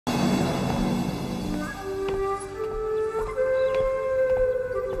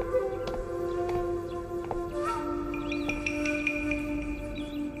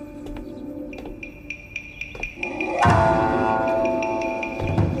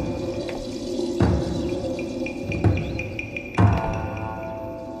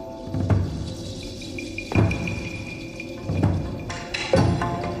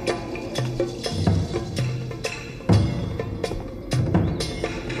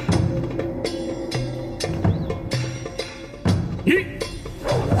1、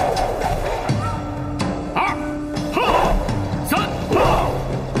2、3、4、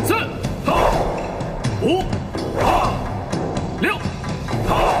5、6、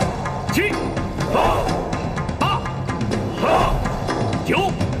7、8、9、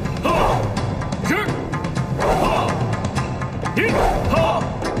10、1、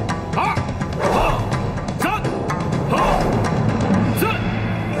2、3、4、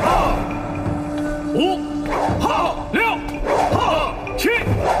5、6、7、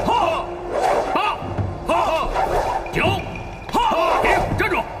8、9，停，站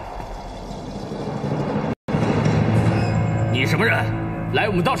住！你什么人？来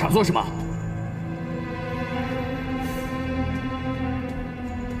我们道场做什么？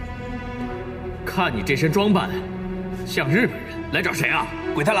看你这身装扮，像日本人，来找谁啊？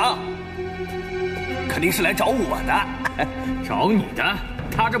鬼太郎，肯定是来找我的。找你的？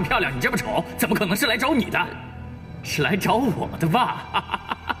她这么漂亮，你这么丑，怎么可能是来找你的？是来找我的吧？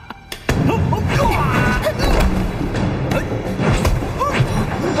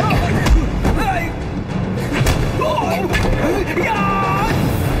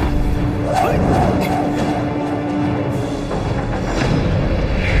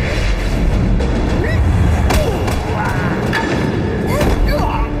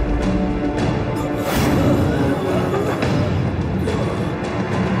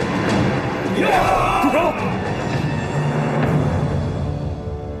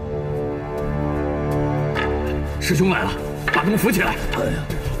师兄来了，把他们扶起来。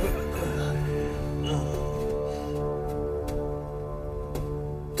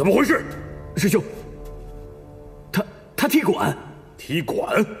怎么回事？师兄，他踢馆。踢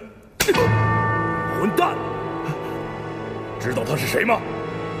馆？混蛋！知道他是谁吗？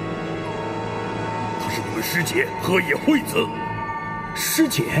他是你们师姐鹤野惠子。师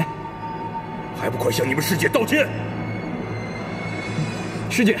姐？还不快向你们师姐道歉！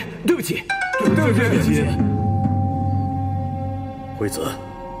师姐，对不起，对不起。惠子，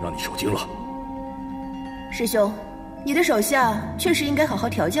让你受惊了。师兄，你的手下确实应该好好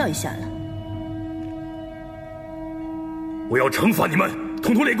调教一下了。我要惩罚你们，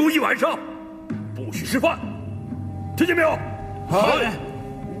统统练功1晚上，不许吃饭，听见没有？好，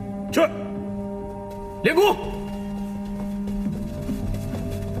去练功。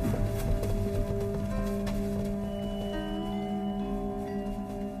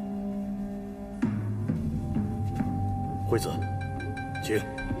惠子，请。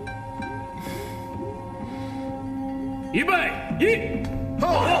预备，1、2、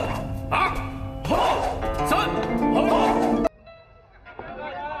3。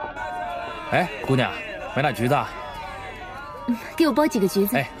哎，姑娘，买点橘子啊？给我剥几个橘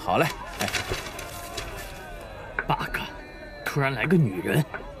子。哎，好嘞。哎，bug，突然来个女人，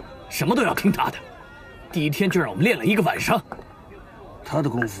什么都要听她的。第一天就让我们练了1个晚上。她的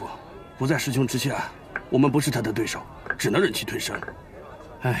功夫不在师兄之下，我们不是她的对手，只能忍气吞声。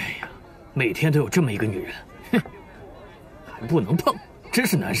哎呀，每天都有这么一个女人，哼，还不能碰，真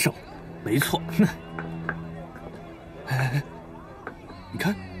是难受。没错。哎，你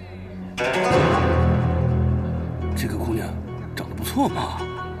看，这个姑娘长得不错嘛。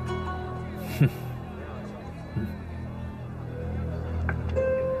哼。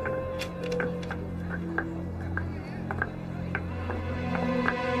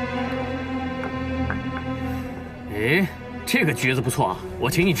哎，这个橘子不错啊，我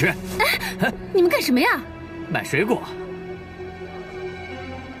请你吃。哎，你们干什么呀？买水果。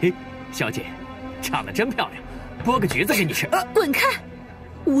嘿，小姐，长得真漂亮，剥个橘子给你吃。滚开！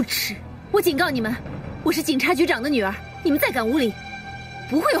无耻！我警告你们，我是警察局长的女儿，你们再敢无礼，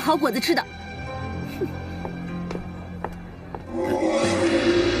不会有好果子吃的。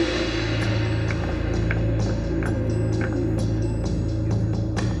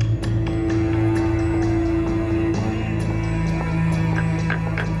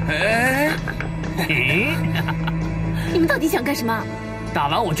你们到底想干什么？打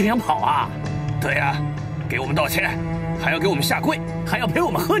完我就想跑啊！对呀，给我们道歉，还要给我们下跪，还要陪我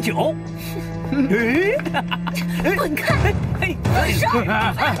们喝酒。滚开！放手！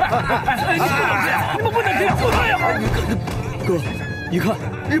你们不能这样！哥，你看，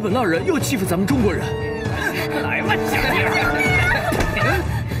日本浪人又欺负咱们中国人。来吧，小弟！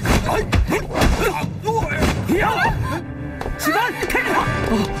起帆，看着他！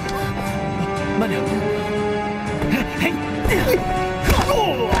慢点。嘿！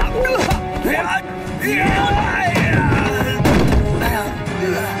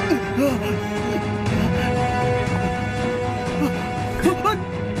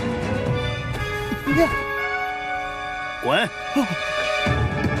滚！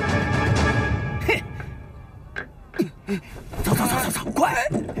走走。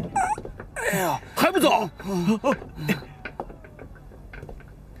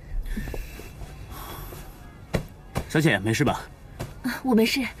小姐，没事吧？我没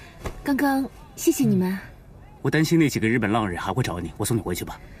事，刚刚谢谢你们。我担心那几个日本浪人还会找你，我送你回去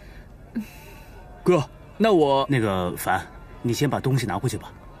吧。哥，那我那个凡，你先把东西拿回去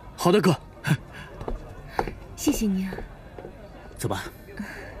吧。好的，哥。谢谢你啊。走吧。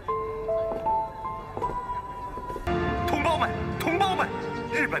同胞们，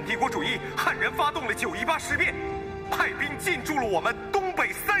日本帝国主义悍然发动了9·18事变，派兵进驻了我们东北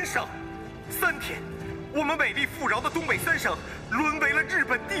3省。3天，我们美丽富饶的东北3省沦为了日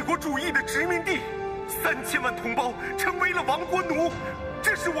本帝国主义的殖民地，3000万同胞成为了亡国奴，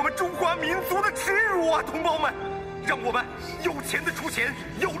这是我们中华民族的耻辱啊！同胞们，让我们有钱的出钱，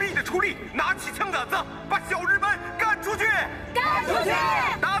有力的出力，拿起枪杆子，把小日本干出去！干出去！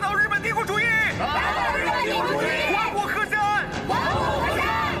打倒日本帝国主义！打倒日本帝国主义！还我河山！还我河山！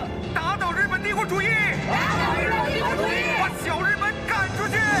打倒日本帝国主义！打倒日本帝国主义！把小日本赶出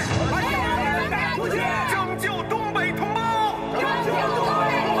去！把小日本赶出去！拯救东北同胞！拯救东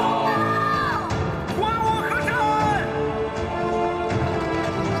北同胞！还我河山！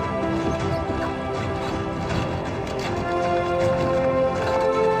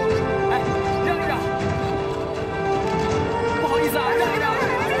哎，让一让，不好意思啊，让一让。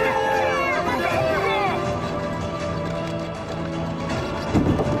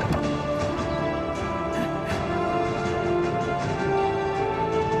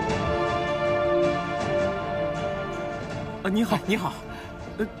你好，你好，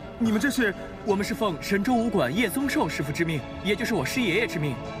你们这是？我们是奉神州武馆叶宗寿师傅之命，也就是我师爷爷之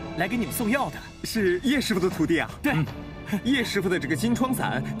命，来给你们送药的。是叶师傅的徒弟啊？对，叶师傅的这个金疮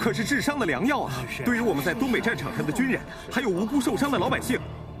散可是治伤的良药啊！对于我们在东北战场上的军人，还有无辜受伤的老百姓，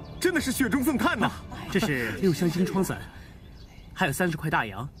真的是雪中送炭呐！这是6箱金疮散，还有30块大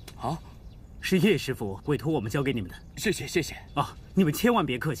洋。好，是叶师傅委托我们交给你们的。谢谢谢谢啊！你们千万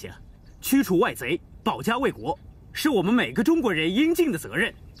别客气啊！驱除外贼，保家卫国，是我们每个中国人应尽的责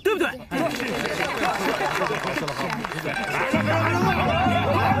任，对不对？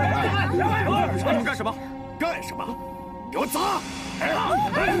你们干什么？干什么？给我砸！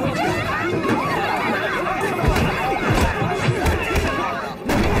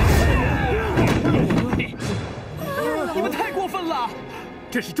你们太过分了！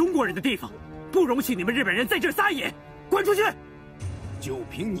这是中国人的地方，不容许你们日本人在这撒野，滚出去！就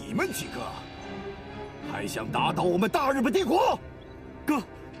凭你们几个，还想打倒我们大日本帝国？哥，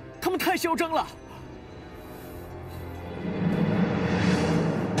他们太嚣张了！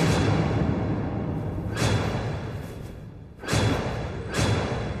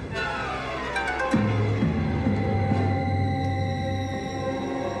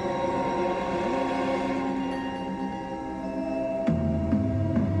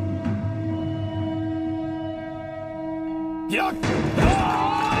呀！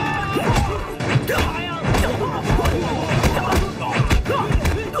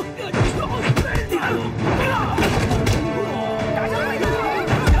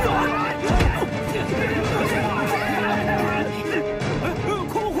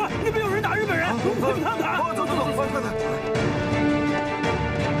快！那边有人打日本人，快去看看！走，快！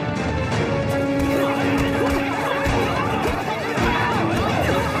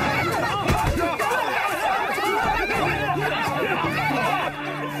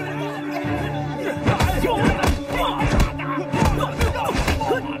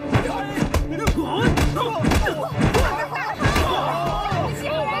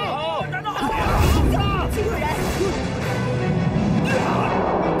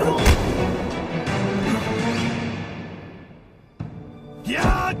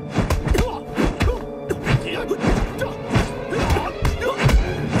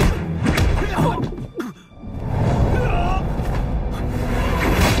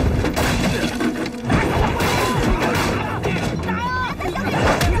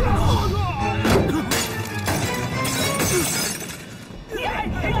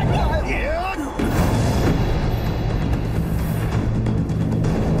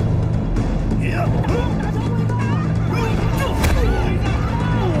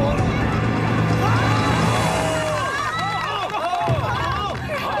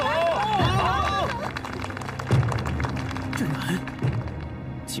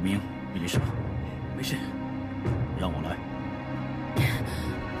启明，你没事吧？没事，让我来。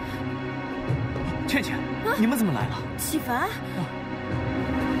倩倩，你们怎么来了？启凡，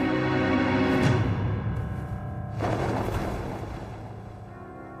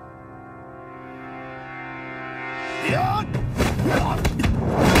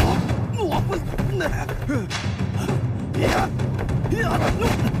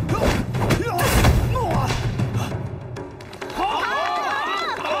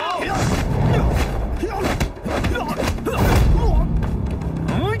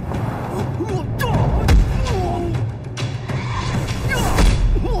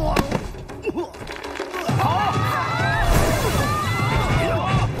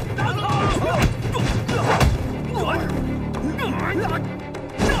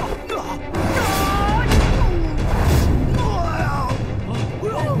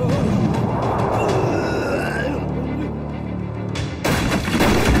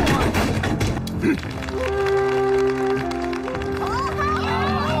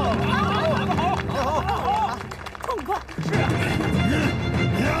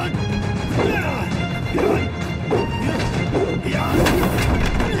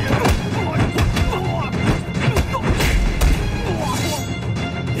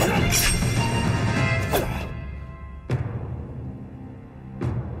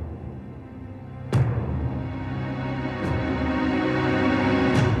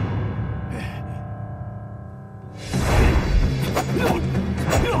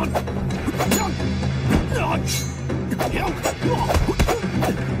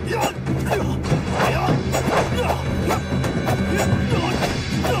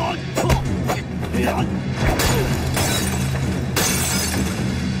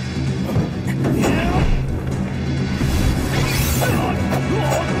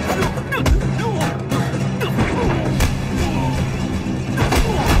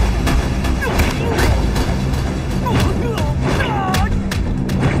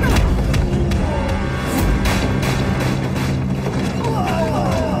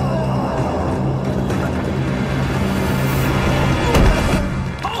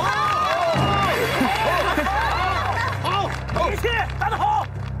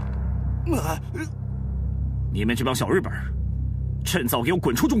你们这帮小日本，趁早给我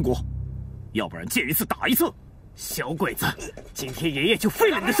滚出中国，要不然见一次打一次！小鬼子，今天爷爷就废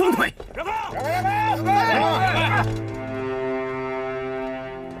了你的双腿！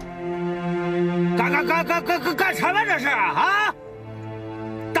干什么这是啊？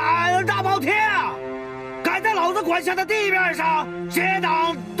大恩大包天啊！敢在老子管辖的地面上结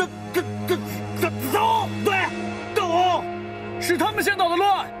党走！对，动！是他们先捣的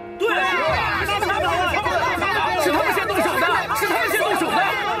乱。对，是他们先动手的，是他们先动手的。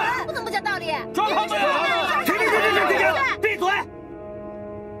不能不讲道理。抓他们！停！闭嘴！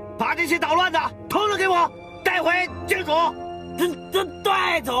把这些捣乱的统统给我带回京署，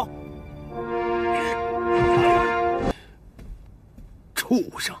带走。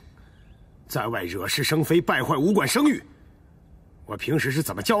畜生，在外惹是生非，败坏武馆声誉。我平时是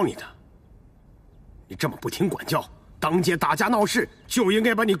怎么教你的？你这么不听管教，当街打架闹事，就应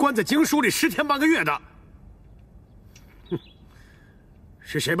该把你关在警署里10天半个月的。哼，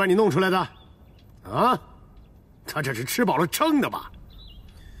是谁把你弄出来的？啊？他这是吃饱了撑的吧？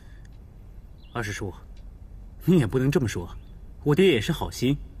二师叔，你也不能这么说，我爹也是好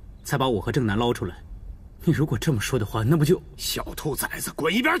心，才把我和正南捞出来。你如果这么说的话，那不就……小兔崽子，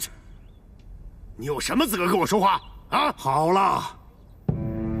滚一边去！你有什么资格跟我说话啊？好了，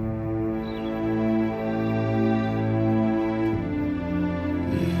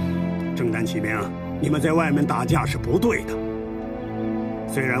正南启明，你们在外面打架是不对的。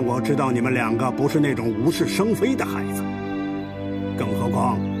虽然我知道你们两个不是那种无事生非的孩子，更何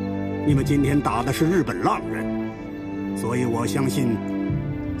况你们今天打的是日本浪人，所以我相信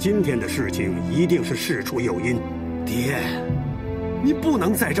今天的事情一定是事出有因。爹，你不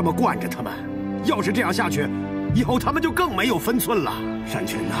能再这么惯着他们，要是这样下去，以后他们就更没有分寸了。山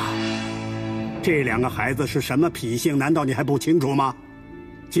群呐，这两个孩子是什么脾性，难道你还不清楚吗？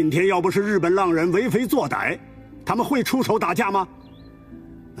今天要不是日本浪人为非作歹，他们会出手打架吗？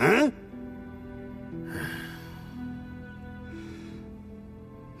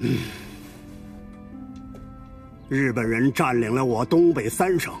日本人占领了我东北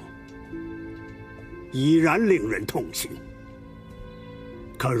3省，已然令人痛心。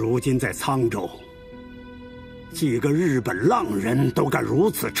可如今在沧州，几个日本浪人都敢如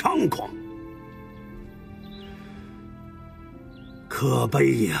此猖狂，可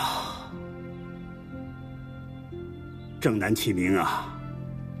悲呀！正南启明啊，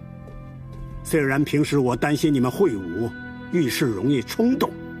虽然平时我担心你们会武，遇事容易冲动，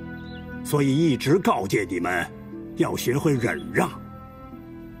所以一直告诫你们要学会忍让。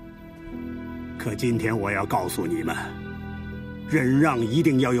可今天我要告诉你们，忍让一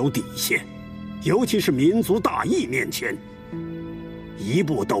定要有底线，尤其是民族大义面前，一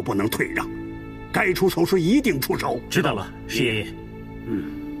步都不能退让，该出手时一定出手。知道了，师爷爷。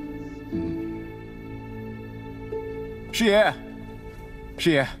师爷，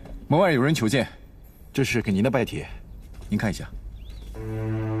师爷，门外有人求见，这是给您的拜帖，您看一下。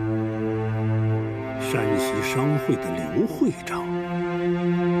山西商会的刘会长。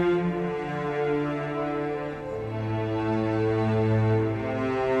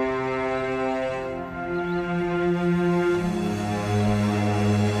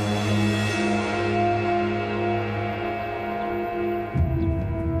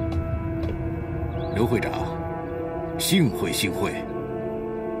刘会长，幸会幸会。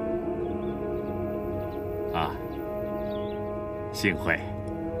啊，幸会。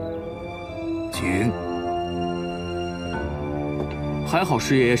请。还好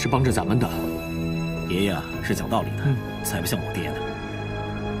师爷爷是帮着咱们的。爷爷是讲道理的，才不像我爹呢。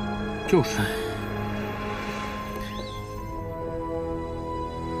就是。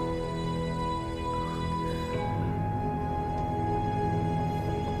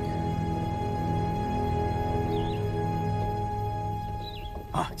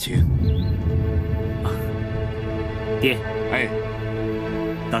请。爹，哎，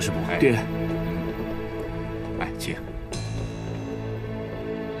大师伯，爹，哎，请。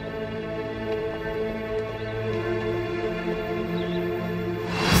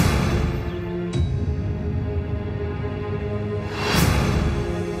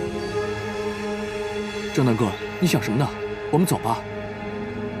正南哥，你想什么呢？我们走吧。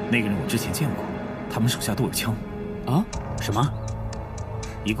那个人我之前见过，他们手下都有枪。啊？什么？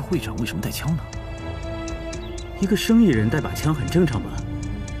一个会长为什么带枪呢？一个生意人带把枪很正常吧？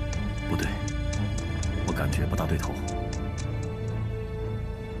不对，我感觉不大对头。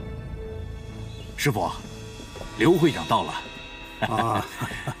师傅，刘会长到了。啊，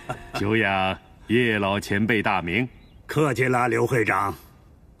久仰叶老前辈大名。客气了，刘会长，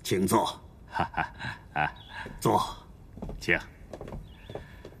请坐。哈哈啊，坐，请。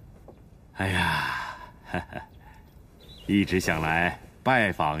哎呀，哈哈，一直想来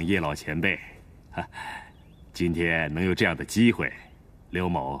拜访叶老前辈，哈，今天能有这样的机会，刘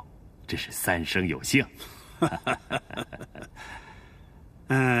某真是三生有幸。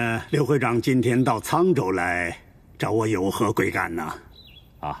刘会长今天到沧州来找我有何贵干呢？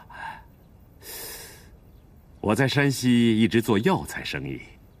啊，我在山西一直做药材生意，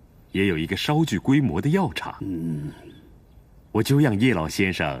也有一个稍具规模的药厂。我久仰叶老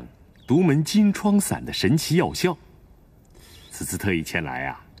先生独门金疮散的神奇药效，此次特意前来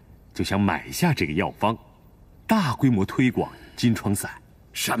啊，就想买下这个药方，大规模推广金疮散。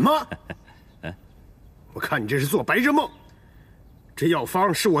什么？我看你这是做白日梦。这药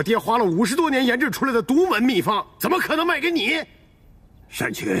方是我爹花了50多年研制出来的独门秘方，怎么可能卖给你？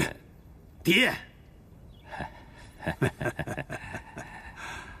善群，爹。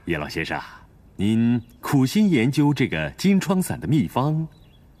叶老先生，您苦心研究这个金疮散的秘方，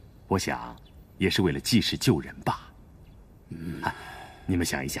我想也是为了济世救人吧。你们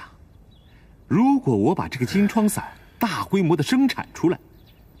想一想，如果我把这个金疮散大规模的生产出来，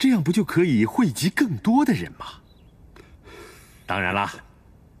这样不就可以惠及更多的人吗？当然啦，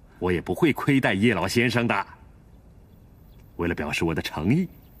我也不会亏待叶老先生的。为了表示我的诚意，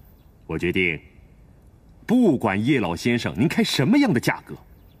我决定，不管叶老先生您开什么样的价格，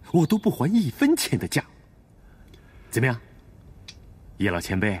我都不还1分钱的价。怎么样，叶老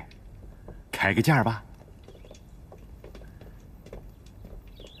前辈，开个价吧。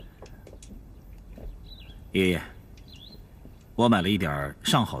爷爷，我买了一点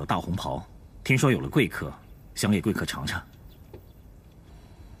上好的大红袍，听说有了贵客，想给贵客尝尝。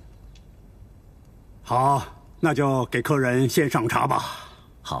好，那就给客人先上茶吧。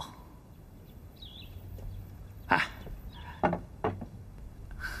好。哎，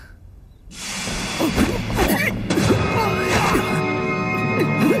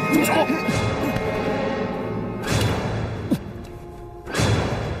住手！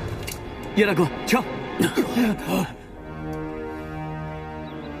叶大哥，枪！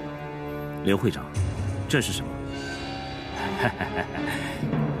刘会长，这是什么？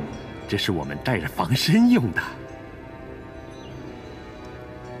这是我们带着防身用的。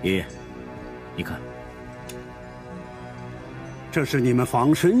爷爷，你看，这是你们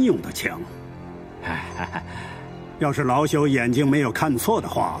防身用的枪。要是老朽眼睛没有看错的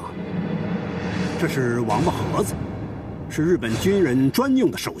话，这是王八盒子，是日本军人专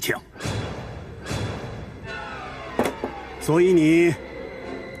用的手枪。所以你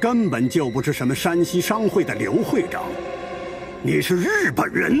根本就不是什么山西商会的刘会长，你是日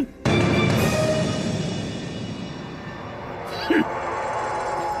本人。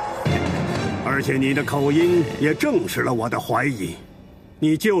而且你的口音也证实了我的怀疑，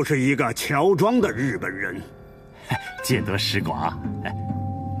你就是一个乔装的日本人。见得识广，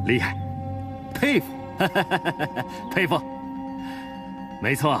厉害，佩服，佩服。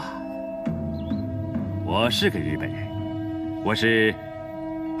没错，我是个日本人，我是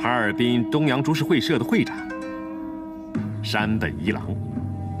哈尔滨东洋株式会社的会长，山本一郎。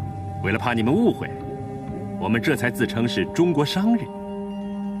为了怕你们误会，我们这才自称是中国商人。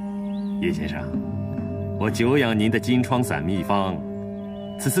叶先生，我久仰您的金疮散秘方，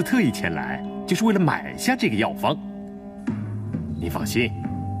此次特意前来，就是为了买下这个药方。您放心，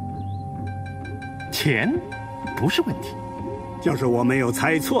钱不是问题。要是我没有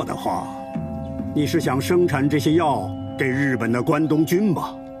猜错的话，你是想生产这些药给日本的关东军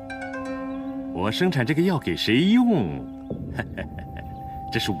吧？我生产这个药给谁用，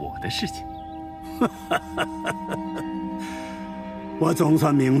这是我的事情。我总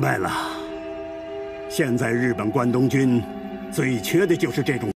算明白了，现在日本关东军最缺的就是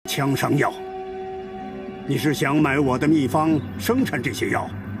这种枪伤药。你是想买我的秘方生产这些药，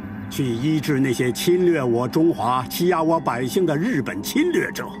去医治那些侵略我中华、欺压我百姓的日本侵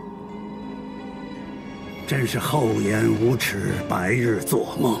略者？真是厚颜无耻，白日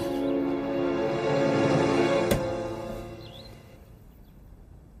做梦。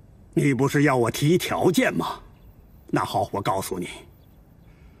你不是要我提条件吗？那好，我告诉你，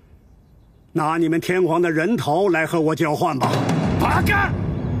拿你们天皇的人头来和我交换吧。八嘎！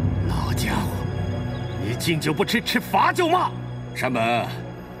老家伙，敬酒不吃吃罚酒吗？山本，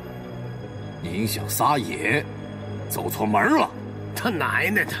您想撒野，走错门了。他奶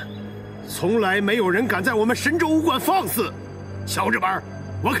奶的！从来没有人敢在我们神州武馆放肆。小日本，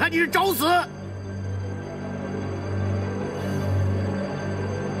我看你是找死！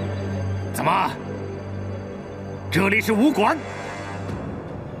怎么？这里是武馆，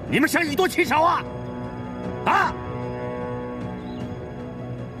你们想以多欺少啊？啊！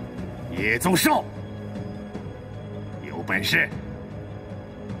叶宗寿，有本事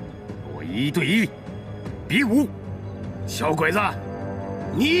我1对1比武。小鬼子，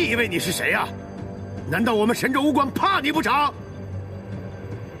你以为你是谁呀？难道我们神州武馆怕你不成？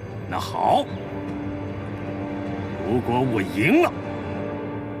那好，如果我赢了，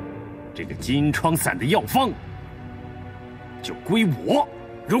这个金疮散的药方就归我。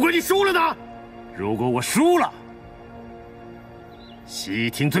如果你输了呢？如果我输了，悉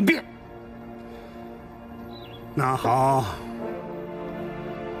听尊便。那好，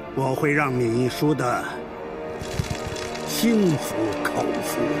我会让你输得心服口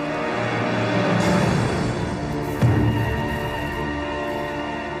服。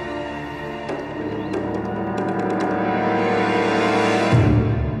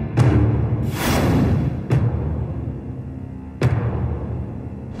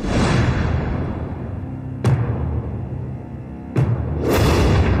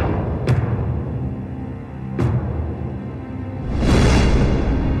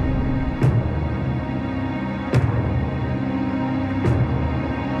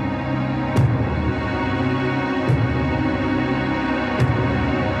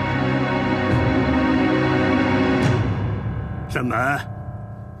沈门，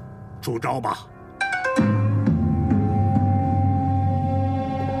出招吧！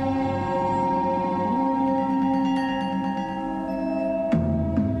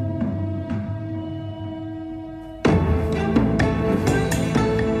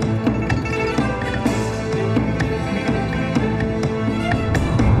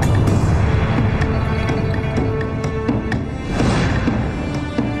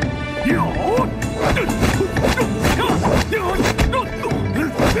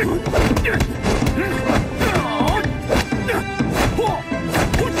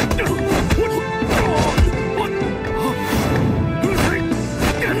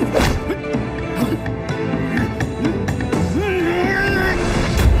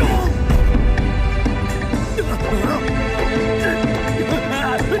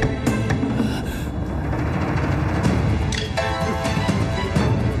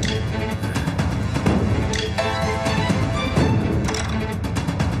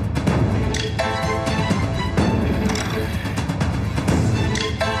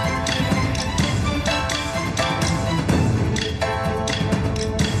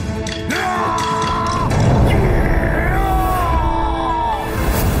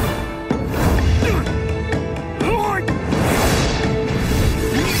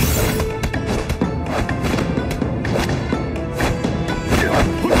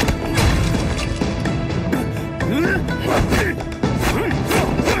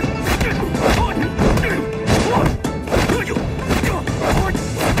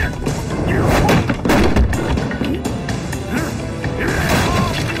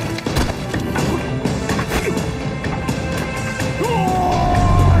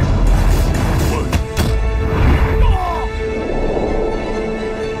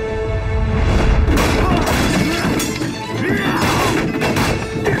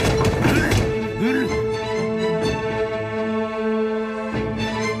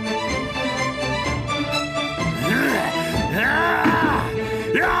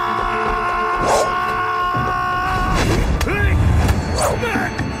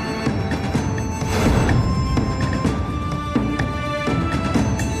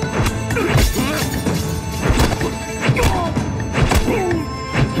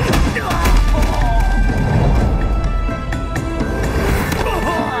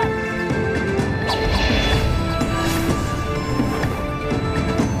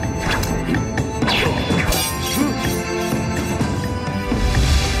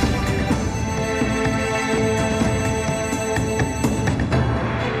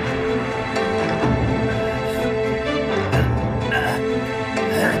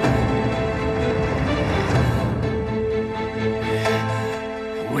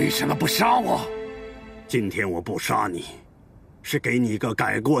为什么不杀我？今天我不杀你，是给你一个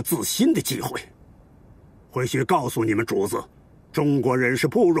改过自新的机会。回去告诉你们主子，中国人是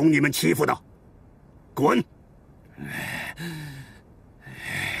不容你们欺负的。滚！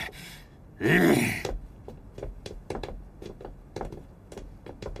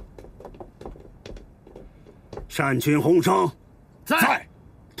单群洪生，在。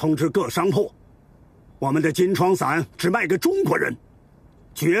通知各商铺，我们的金疮散只卖给中国人，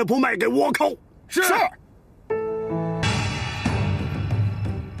绝不卖给倭寇。是。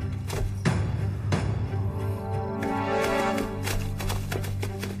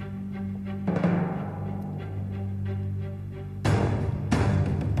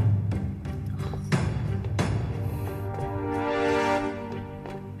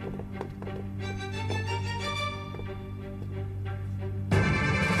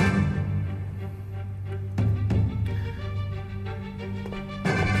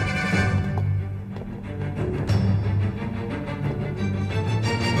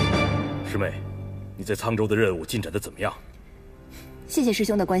师妹，你在沧州的任务进展得怎么样？谢谢师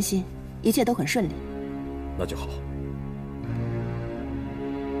兄的关心，一切都很顺利。那就好。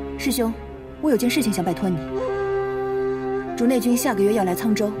师兄，我有件事情想拜托你。主内君下个月要来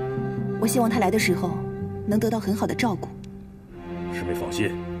沧州，我希望他来的时候能得到很好的照顾。师妹放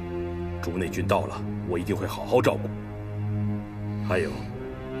心，主内君到了，我一定会好好照顾。还有，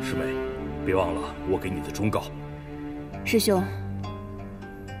师妹，别忘了我给你的忠告。师兄，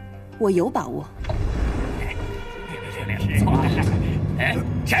我有把握。哎，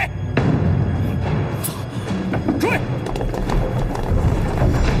谁？追！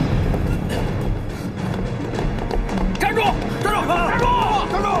站住！站住！站住！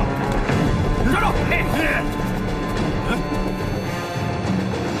站住！站住！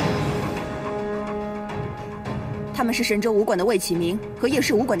他们是神州武馆的魏启明和叶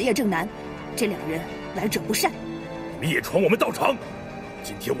氏武馆的叶正南，这两人来者不善。你们夜闯我们道场，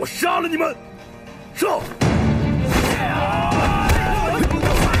今天我杀了你们！上！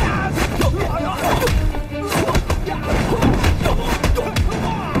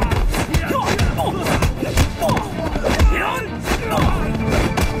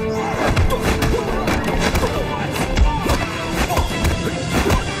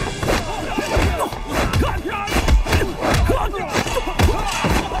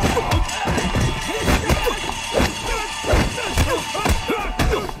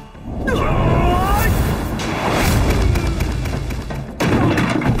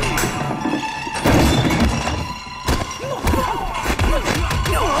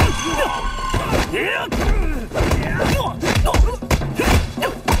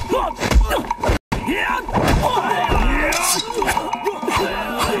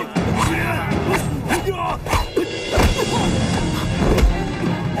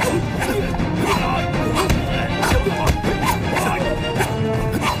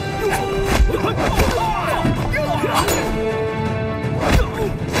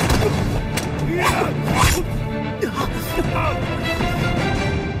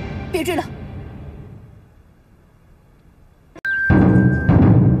别追了！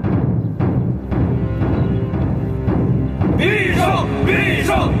必胜！必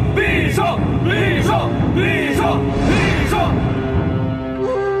胜！必胜！必胜！必胜！必胜！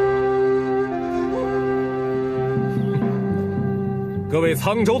各位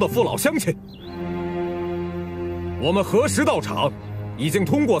沧州的父老乡亲，我们何时道场已经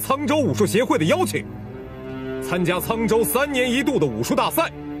通过沧州武术协会的邀请，参加沧州3年1度的武术大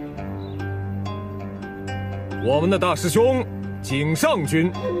赛。我们的大师兄井上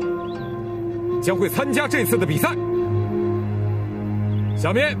君将会参加这次的比赛。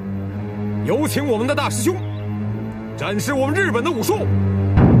下面有请我们的大师兄展示我们日本的武术。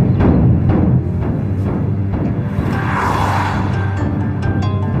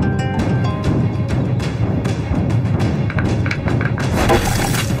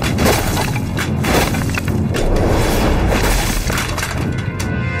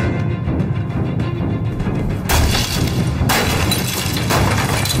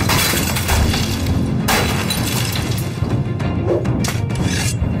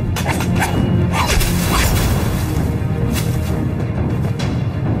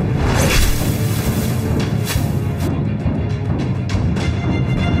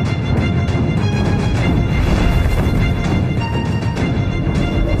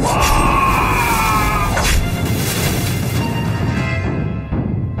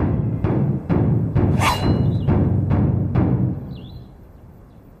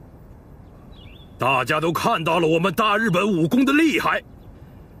大家都看到了我们大日本武功的厉害。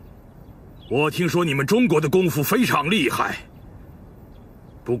我听说你们中国的功夫非常厉害，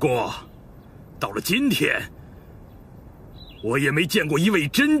不过到了今天，我也没见过一位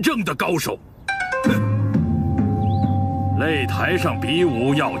真正的高手。擂台上比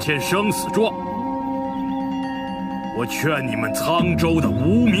武要签生死状，我劝你们沧州的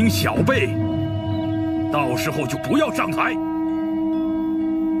无名小辈，到时候就不要上台，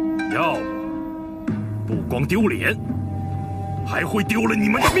要不光丢脸，还会丢了你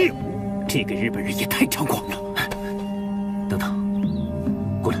们的命。这个日本人也太猖狂了！等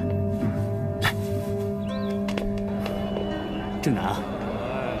等，过来，来，正南，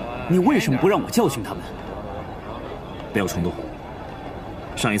你为什么不让我教训他们？不要冲动。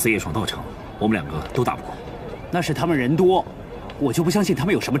上一次夜闯道场，我们2个都打不过。那是他们人多，我就不相信他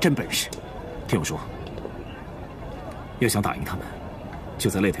们有什么真本事。听我说，要想打赢他们，就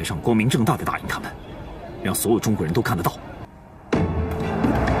在擂台上光明正大的打赢他们，让所有中国人都看得到。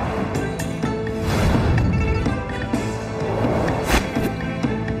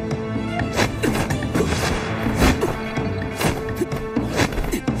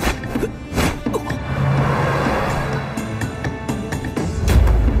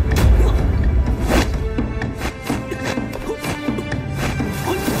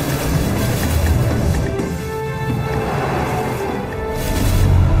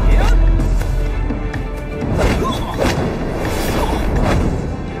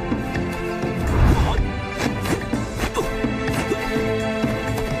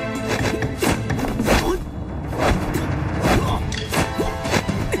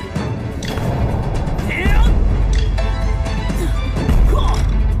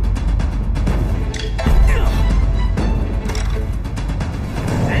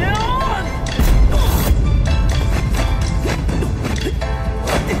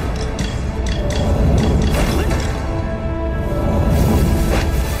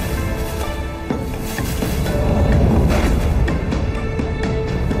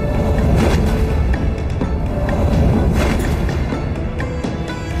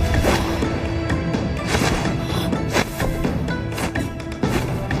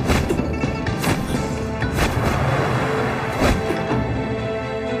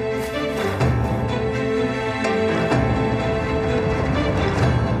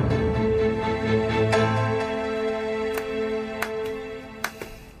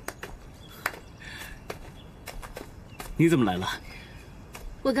你怎么来了？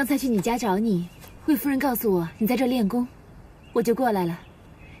我刚才去你家找你，惠夫人告诉我你在这练功，我就过来了。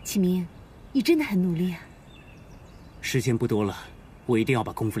启明，你真的很努力啊。时间不多了，我一定要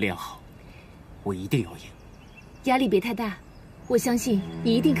把功夫练好，我一定要赢。压力别太大，我相信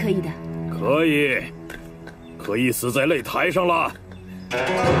你一定可以的。可以死在擂台上了。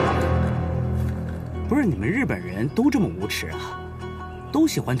不是你们日本人都这么无耻啊？都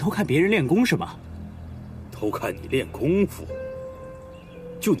喜欢偷看别人练功是吗？偷看你练功夫？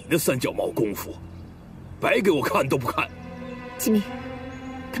就你那三脚猫功夫，白给我看都不看。启明，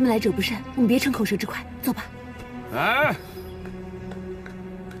他们来者不善，我们别逞口舌之快，走吧。哎，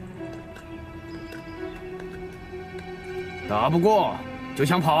打不过就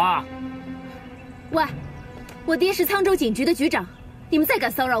想跑啊？喂，我爹是沧州警局的局长，你们再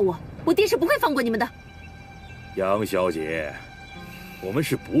敢骚扰我，我爹是不会放过你们的。杨小姐，我们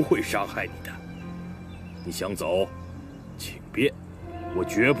是不会伤害你的。你想走，请便，我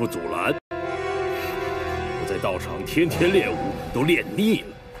绝不阻拦。我在道场天天练武，都练腻了，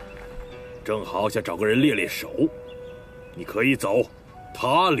正好想找个人练练手。你可以走，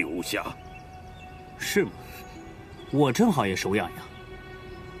他留下。是吗？我正好也手痒痒。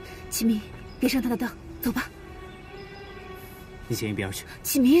启明，别上他的当，走吧。你先一边去。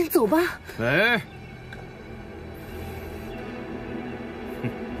启明，走吧。哎。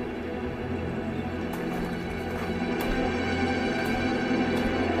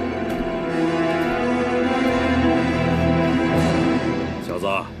小子，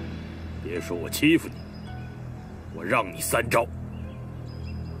别说我欺负你，我让你3招。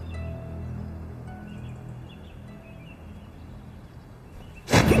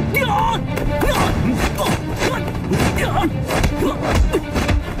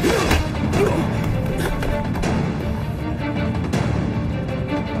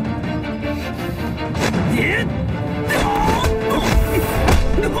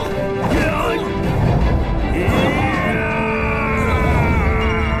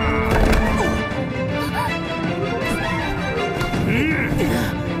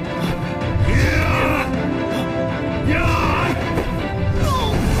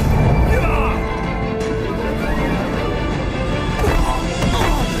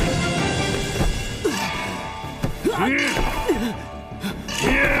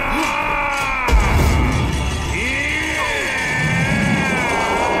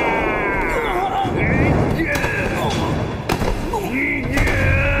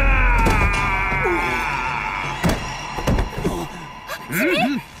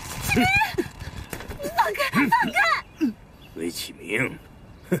启明，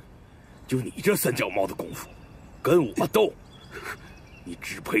哼，就你这三脚猫的功夫，跟我斗，你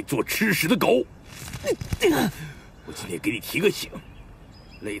只配做吃屎的狗。我今天给你提个醒，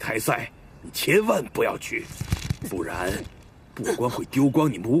擂台赛你千万不要去，不然不光会丢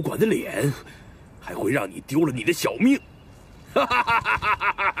光你们武馆的脸，还会让你丢了你的小命。你放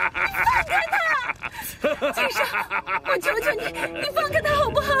开他！金少，我求求你，你放开他好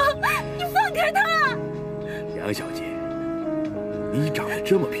不好？你放开他！杨小姐，你长得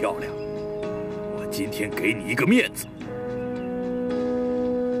这么漂亮，我今天给你一个面子。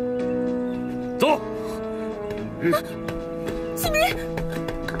走。启明，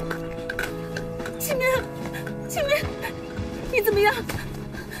启明，启明，你怎么样？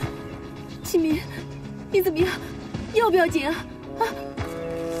启明，你怎么样？要不要紧啊？啊！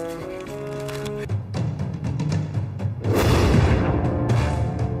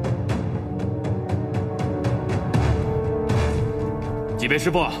几位师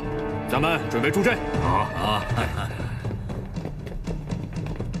傅，咱们准备出阵。好。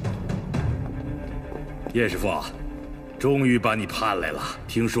叶师傅，终于把你盼来了。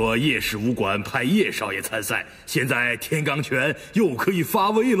听说叶氏武馆派叶少爷参赛，现在天罡拳又可以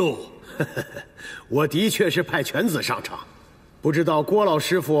发威喽。我的确是派犬子上场，不知道郭老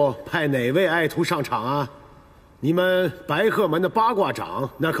师傅派哪位爱徒上场啊？你们白鹤门的八卦掌，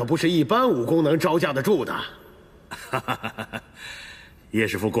那可不是一般武功能招架得住的。叶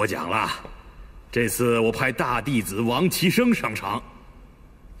师傅过奖了，这次我派大弟子王齐生上场。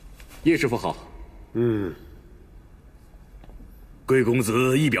叶师傅好。贵公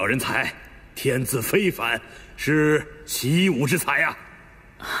子一表人才，天资非凡，是习武之才呀。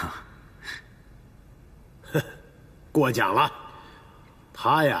过奖了，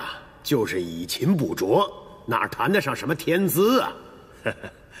他呀就是以勤补拙，哪谈得上什么天资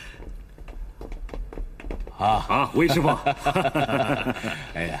啊？魏师傅。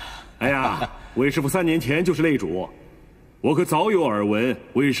哎呀，魏师傅3年前就是擂主，我可早有耳闻，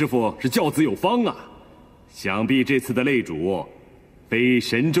魏师傅是教子有方啊。想必这次的擂主，非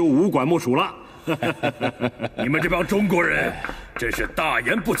神州武馆莫属了。你们这帮中国人，真是大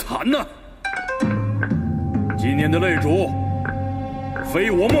言不惭呐！今年的擂主，非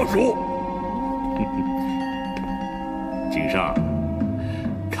我莫属。井上，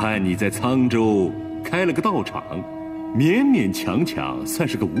看你在沧州开了个道场，勉勉强强算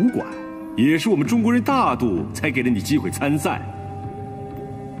是个武馆，也是我们中国人大度才给了你机会参赛。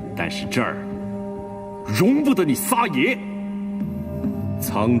但是这儿容不得你撒野。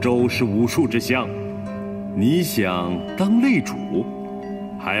沧州是武术之乡，你想当擂主，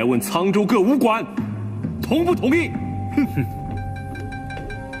还要问沧州各武馆同不同意？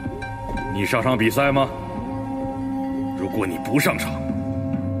你上场比赛吗？如果你不上场，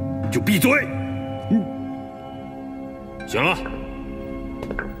就闭嘴。行了，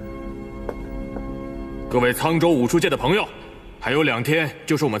各位沧州武术界的朋友，还有2天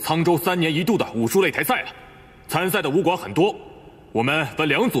就是我们沧州3年一度的武术擂台赛了。参赛的武馆很多，我们分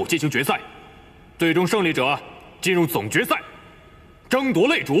2组进行决赛，最终胜利者进入总决赛，争夺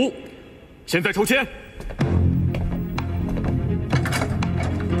擂主。现在抽签。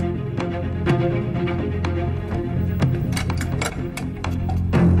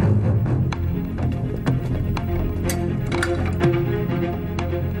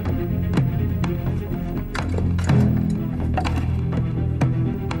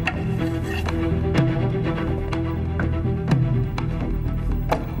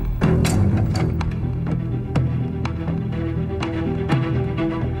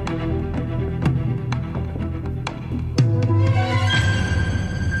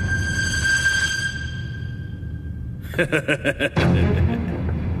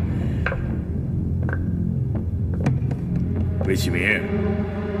魏启明，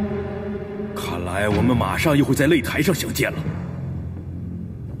看来我们马上又会在擂台上相见了。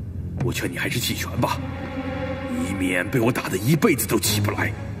我劝你还是弃权吧，以免被我打得一辈子都起不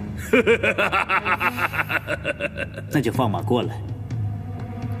来。那就放马过来。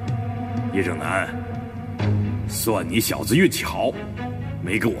叶正南，算你小子运气好，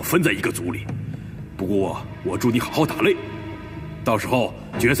没跟我分在一个组里。不过我祝你好好打擂，到时候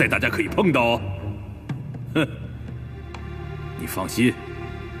决赛大家可以碰到哦。哼，你放心，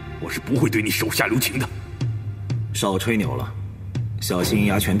我是不会对你手下留情的。少吹牛了，小心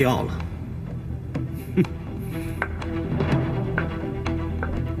牙全掉了。哼。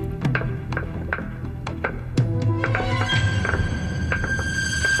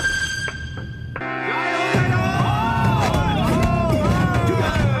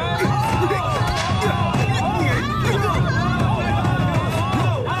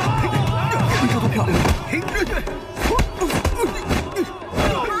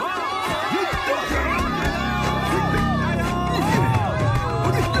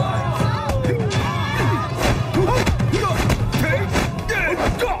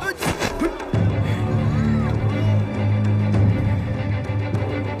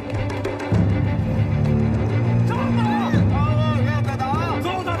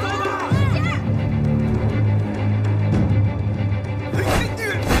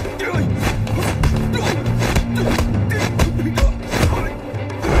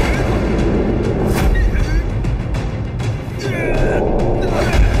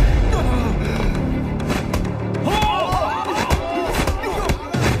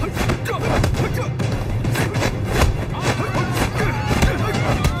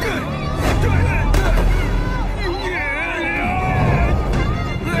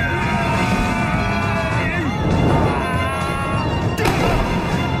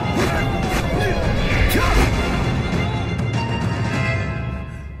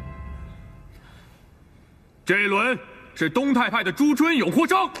这一轮是东太派的朱春勇获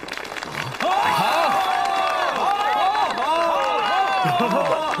胜。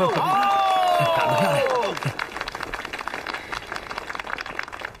打得漂亮！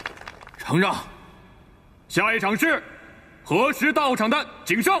承让。下一场是何时到场的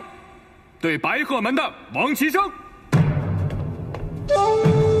景胜对白鹤门的王齐生。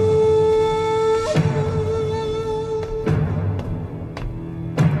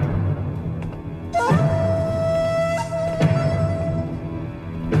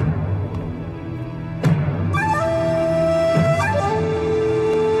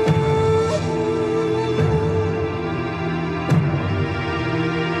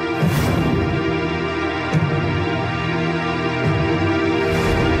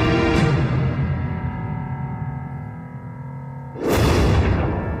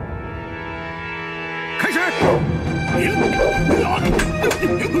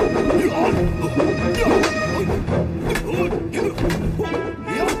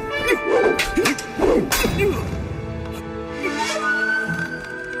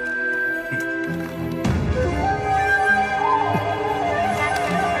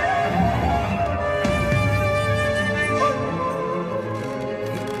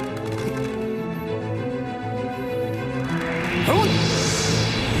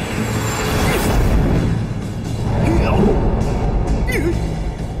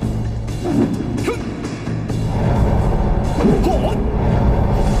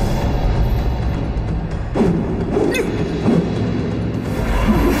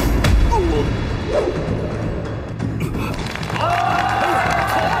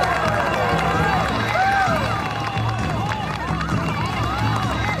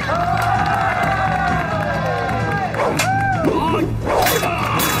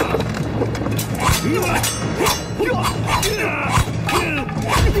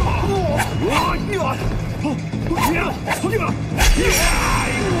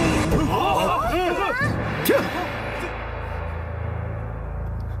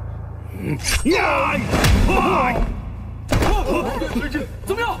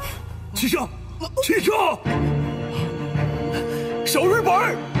怎么样，齐生？齐生，小日本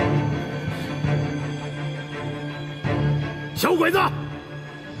儿，小鬼子，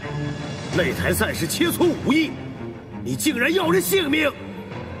擂台赛是切磋武艺，你竟然要人性命！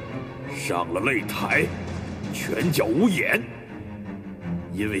上了擂台，拳脚无眼，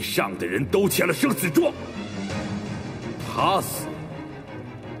因为上的人都签了生死状。他死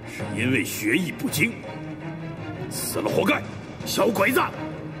是因为学艺不精，死了活该。小鬼子，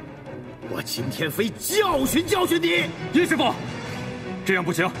我今天非教训教训你！叶师傅，这样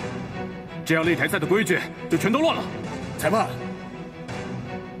不行，这样擂台赛的规矩就全都乱了。裁判，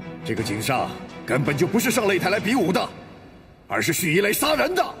这个井上根本就不是上擂台来比武的，而是蓄意来杀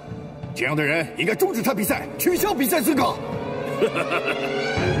人的。这样的人应该终止他比赛，取消比赛资格。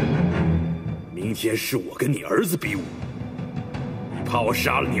明天是我跟你儿子比武，你怕我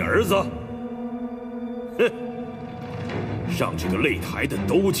杀了你儿子？哼！上这个擂台的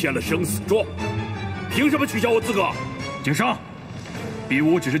都签了生死状，凭什么取消我资格？井上，比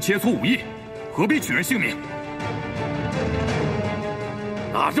武只是切磋武艺，何必取人性命？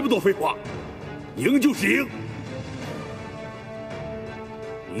哪这么多废话？赢就是赢。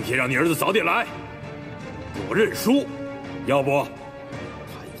明天让你儿子早点来，给我认输，要不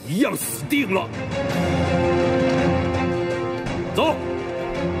他一样死定了。走。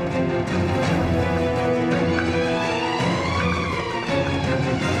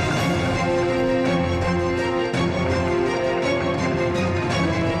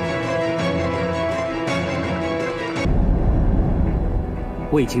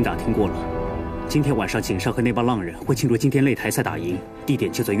我已经打听过了，今天晚上井上和那帮浪人会庆祝今天擂台赛打赢，地点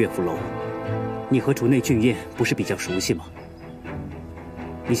就在乐府楼。你和竹内俊彦不是比较熟悉吗？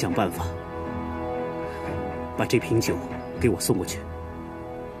你想办法把这瓶酒给我送过去。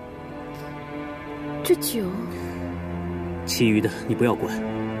这酒，其余的你不要管，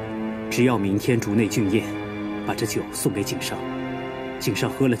只要明天竹内俊彦把这酒送给井上，井上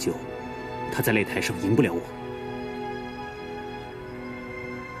喝了酒，他在擂台上赢不了我。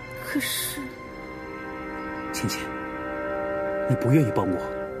可是，倩倩，你不愿意帮我，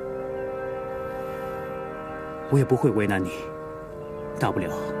我也不会为难你，大不了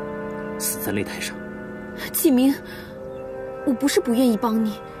死在擂台上。启明，我不是不愿意帮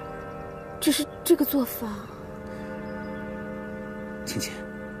你，只是这个做法。倩倩，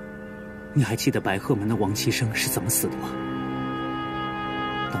你还记得白鹤门的王齐生是怎么死的吗？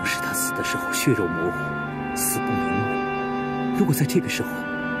当时他死的时候血肉模糊，死不瞑目。如果在这个时候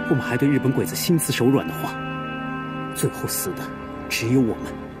我们还对日本鬼子心慈手软的话，最后死的只有我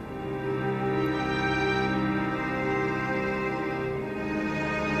们。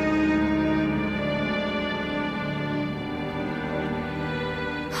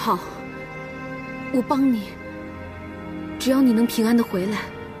好，我帮你，只要你能平安的回来，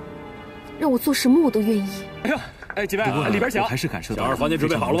让我做什么我都愿意。哎呀，哎，几位，里边请。我还是感受到小二房间准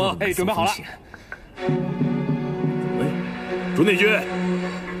备好了吗？哎，准备好了。竹内君，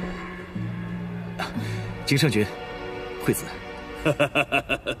金圣君，惠子。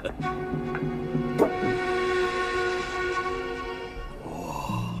哇，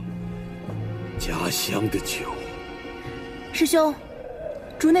家乡的酒。师兄，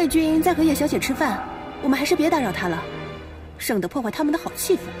竹内君在和叶小姐吃饭，我们还是别打扰她了，省得破坏他们的好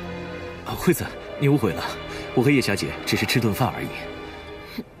气氛。惠子，你误会了，我和叶小姐只是吃顿饭而已。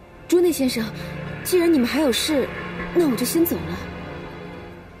竹内先生，既然你们还有事，那我就先走了。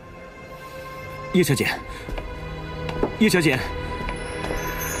叶小姐，叶小姐。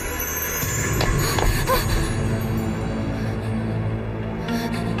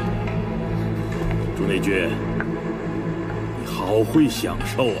竹内君，你好会享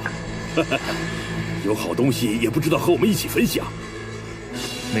受啊！有好东西也不知道和我们一起分享。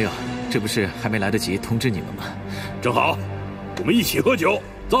没有，这不是还没来得及通知你们吗？正好，我们一起喝酒，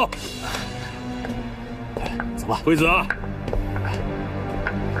走。走吧，惠子啊。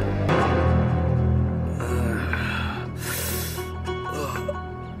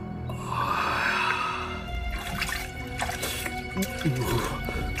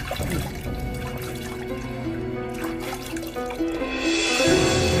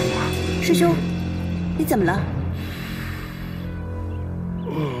师兄，你怎么了？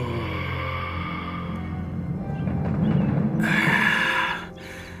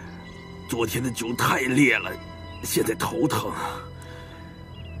昨天的酒太烈了，现在头疼。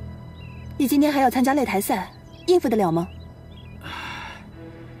你今天还要参加擂台赛，应付得了吗？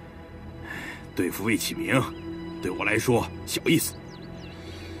对付魏启明，对我来说小意思。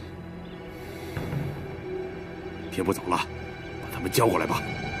天不早了，把他们叫过来吧。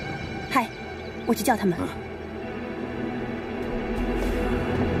嗨，我去叫他们。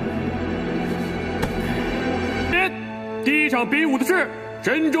第一场比武的是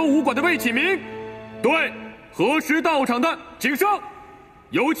神州武馆的魏启明对何时到场的景胜，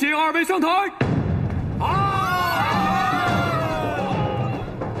有请二位上台。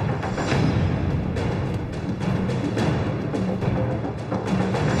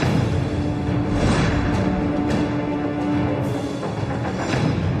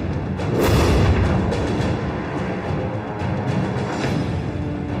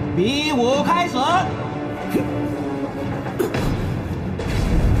比武开始。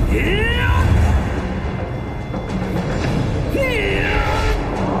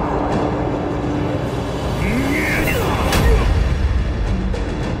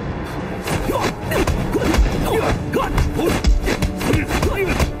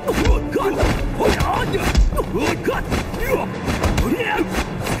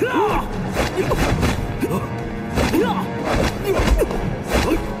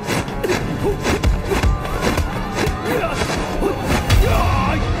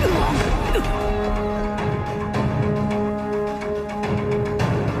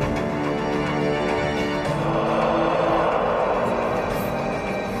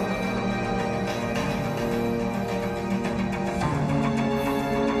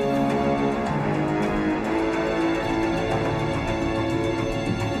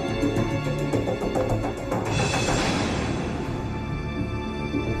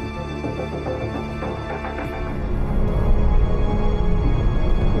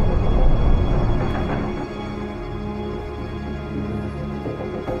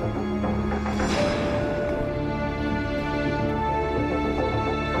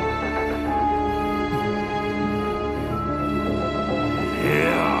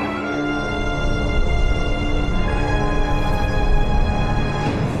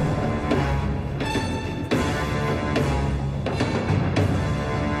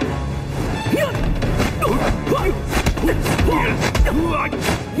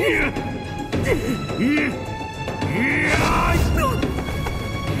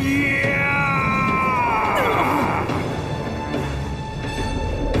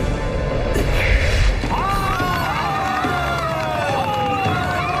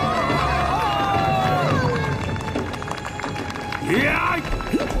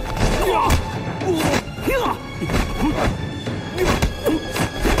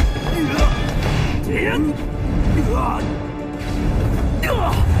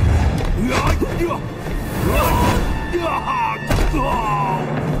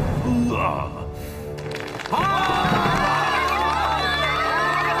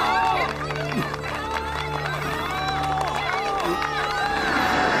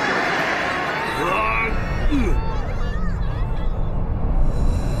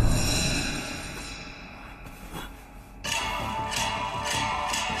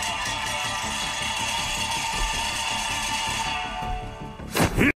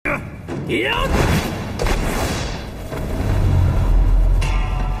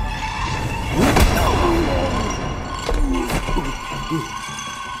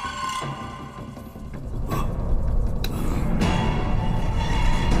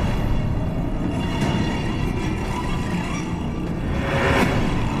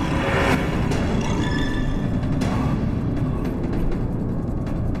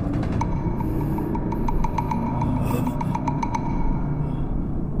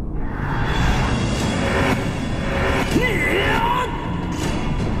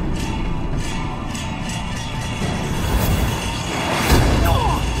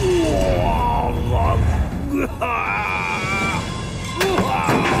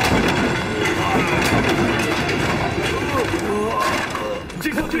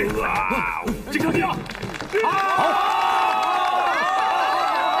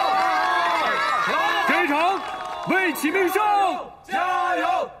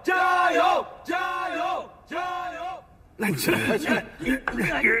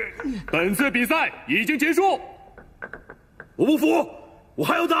本次比赛已经结束，我不服，我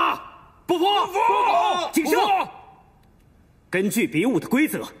还要打！不服！不服！谨慎！根据比武的规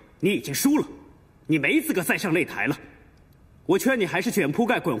则，你已经输了，你没资格再上擂台了。我劝你还是卷铺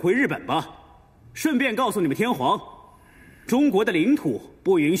盖滚回日本吧。顺便告诉你们天皇，中国的领土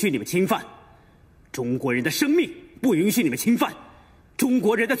不允许你们侵犯，中国人的生命不允许你们侵犯，中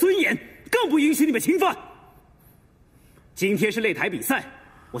国人的尊严更不允许你们侵犯。今天是擂台比赛，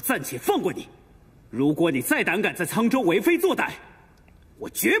我暂且放过你。如果你再胆敢在沧州为非作歹，我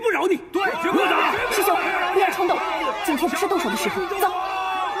绝不饶你。对，绝不打！师兄，不要冲动，今天不是动手的时候。走。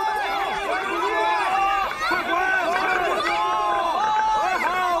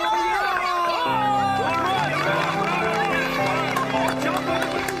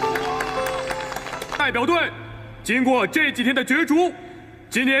代表队，经过这几天的角逐，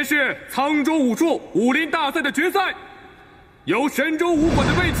今天是沧州武术武林大赛的决赛。由神州武馆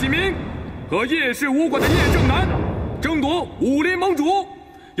的魏启明和叶氏武馆的叶正南争夺武林盟主，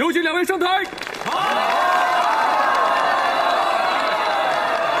有请两位上台。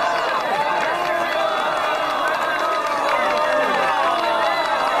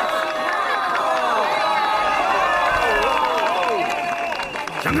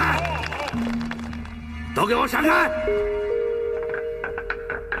闪开！都给我闪开！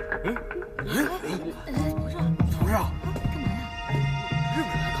不是啊。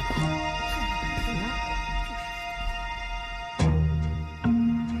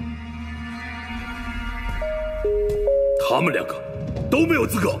他们两个都没有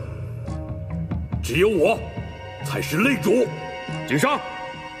资格，只有我才是擂主。景商，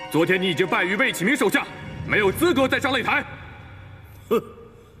昨天你已经败于魏启明手下，没有资格再上擂台。哼，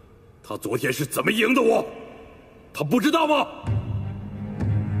他昨天是怎么赢的我？他不知道吗？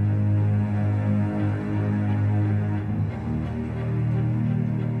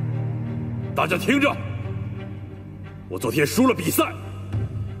大家听着，我昨天输了比赛，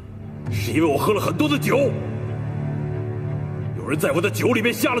是因为我喝了很多的酒。有人在我的酒里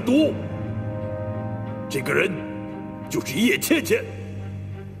面下了毒，这个人就是叶倩倩。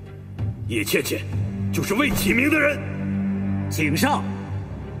叶倩倩就是魏启明的人。井上，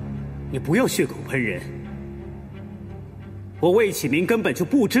你不要血口喷人。我魏启明根本就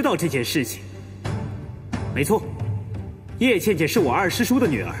不知道这件事情。没错，叶倩倩是我二师叔的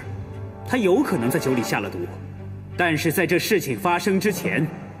女儿，她有可能在酒里下了毒，但是在这事情发生之前，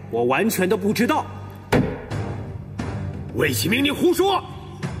我完全都不知道。魏启明，你胡说！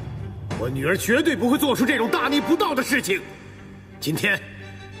我女儿绝对不会做出这种大逆不道的事情。今天，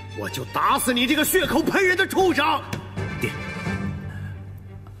我就打死你这个血口喷人的畜生！爹，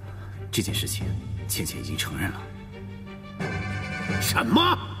这件事情，倩倩已经承认了。什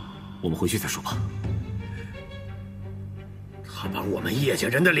么？我们回去再说吧。他把我们叶家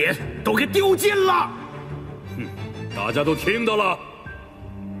人的脸都给丢尽了！哼，大家都听到了，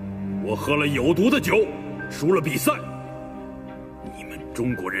我喝了有毒的酒，输了比赛。你们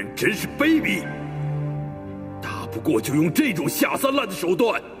中国人真是卑鄙，打不过就用这种下三滥的手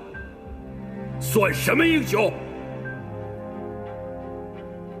段，算什么英雄？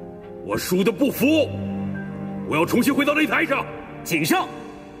我输的不服，我要重新回到擂台上。井上，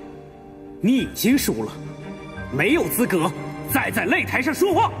你已经输了，没有资格再在擂台上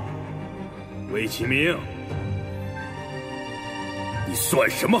说话。魏启明，你算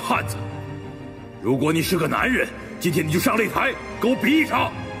什么汉子？如果你是个男人，今天你就上擂台跟我比一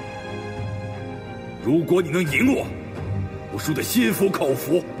场。如果你能赢我，我输得心服口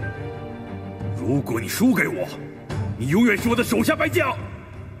服；如果你输给我，你永远是我的手下败将。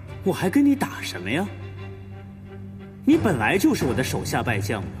我还跟你打什么呀？你本来就是我的手下败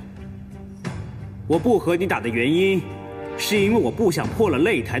将嘛。我不和你打的原因，是因为我不想破了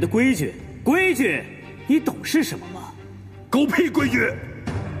擂台的规矩。规矩，你懂是什么吗？狗屁规矩！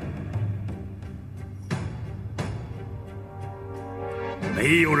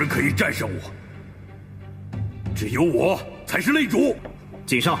没有人可以战胜我，只有我才是擂主。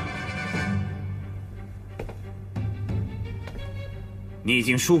井上，你已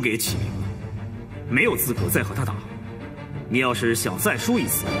经输给启明了，没有资格再和他打。你要是想再输一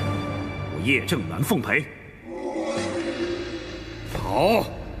次，我叶正南奉陪。好，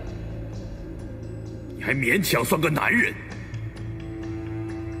你还勉强算个男人。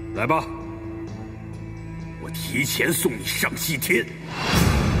来吧，我提前送你上西天。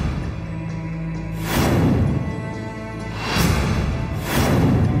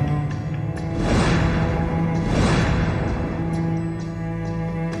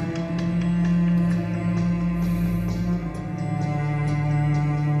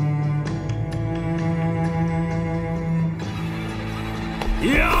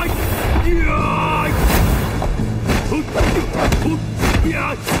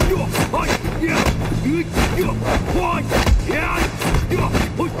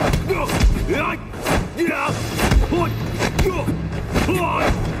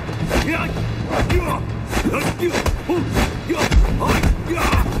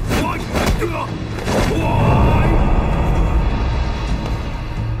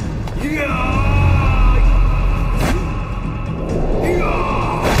Yeah!